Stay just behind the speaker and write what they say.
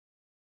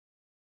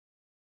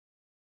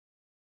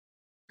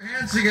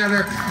Hands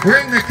together,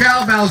 ring the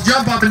cowbells,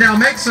 jump up and down,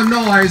 make some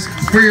noise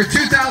for your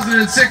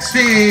 2016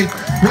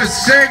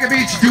 Wasaga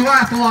Beach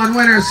Duathlon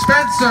winner,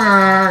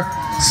 Spencer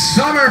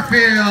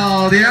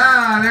Summerfield.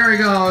 Yeah, there he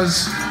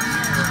goes.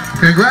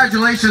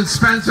 Congratulations,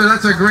 Spencer.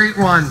 That's a great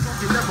one.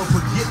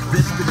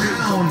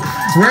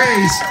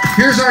 Race.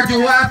 Here's our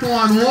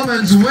Duathlon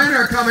woman's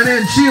winner coming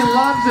in. She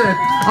loves it.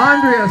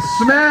 Andrea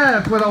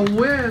Smith with a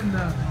win.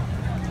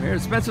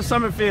 Here's Spencer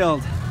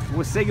Summerfield,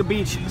 Wasaga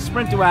Beach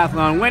Sprint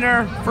Duathlon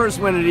winner, first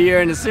win of the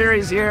year in the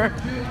series here.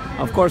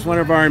 Of course, one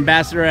of our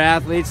ambassador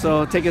athletes.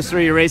 So take us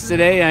through your race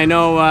today. I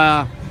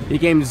know you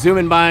came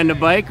zooming by on the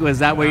bike. Was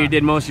that where you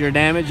did most of your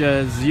damage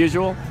as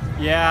usual?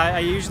 Yeah, I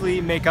usually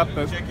make up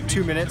about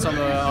 2 minutes on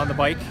the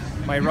bike.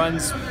 My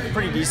run's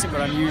pretty decent,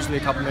 but I'm usually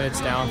a couple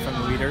minutes down from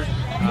the leader.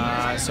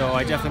 So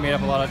I definitely made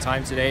up a lot of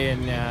time today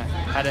and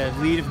had a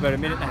lead of about 1.5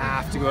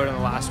 minutes to go out on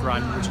the last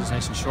run, which was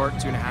nice and short,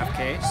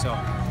 2.5K. So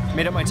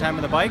made up my time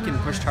on the bike and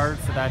pushed hard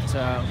for that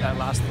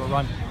last little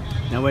run.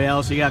 Now what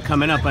else you got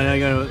coming up? I know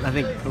you're going to, I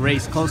think,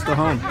 race close to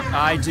home.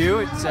 I do.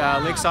 It's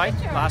Lakeside,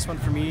 last one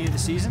for me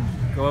this season.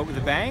 Go out with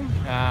a bang.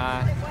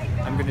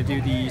 I'm going to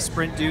do the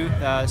sprint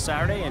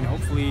Saturday and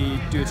hopefully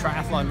do a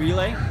triathlon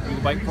relay, do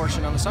the bike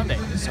portion on the Sunday.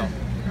 So,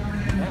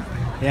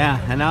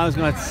 yeah, and I was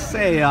going to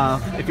say,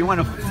 if you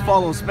want to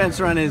follow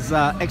Spencer on his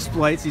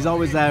exploits, he's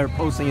always there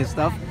posting his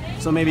stuff.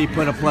 So maybe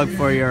put a plug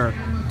for your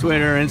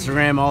Twitter,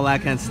 Instagram, all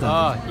that kind of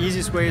stuff.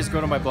 Easiest way is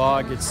go to my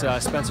blog. It's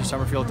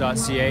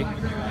spencersummerfield.ca.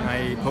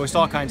 I post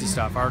all kinds of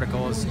stuff,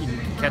 articles. You can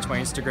catch my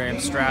Instagram,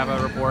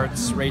 Strava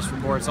reports, race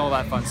reports, all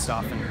that fun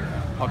stuff,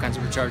 and all kinds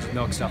of Recharge with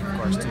Milk stuff, of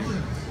course, too.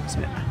 So.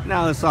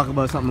 Now let's talk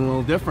about something a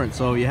little different.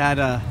 So you had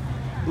a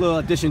little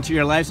addition to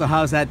your life. So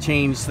how's that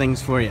changed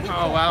things for you?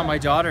 Oh wow, my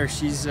daughter.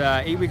 She's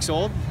 8 weeks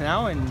old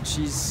now, and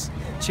she's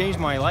changed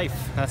my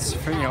life. That's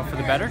for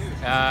the better.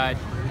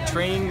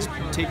 Training's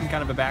taking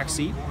kind of a back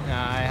seat.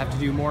 I have to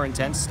do more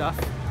intense stuff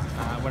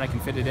when I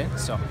can fit it in.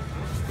 So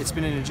it's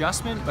been an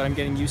adjustment, but I'm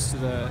getting used to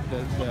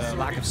the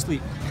lack of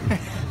sleep.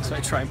 So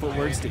I try and put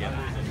words together.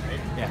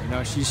 Yeah,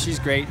 no, she's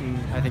great, and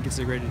I think it's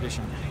a great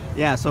addition.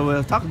 Yeah, so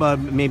we'll talk about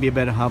maybe a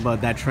bit how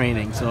about that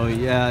training. So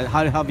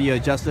how have you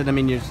adjusted? I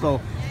mean, you're still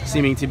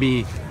seeming to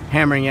be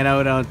hammering it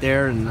out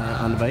there and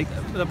on the bike.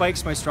 The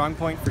bike's my strong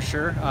point for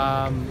sure.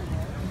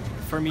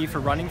 For me, for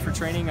running, for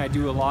training, I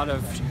do a lot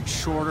of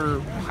shorter,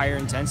 higher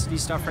intensity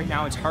stuff right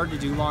now. It's hard to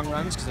do long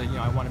runs because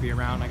I want to be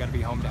around. I got to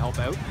be home to help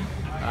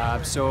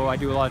out. So I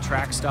do a lot of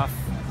track stuff,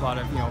 a lot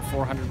of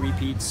 400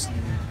 repeats,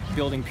 and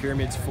building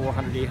pyramids,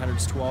 400,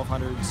 800s,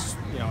 1200s,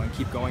 and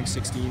keep going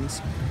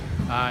 16s.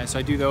 So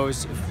I do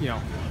those,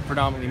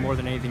 predominantly more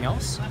than anything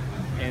else.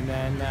 And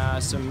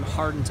then some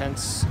hard,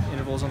 intense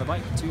intervals on the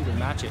bike too to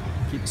match it,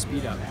 keep the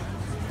speed up.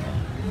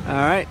 All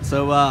right,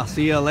 so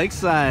see you at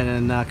Lakeside,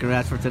 and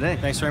congrats for today.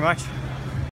 Thanks very much.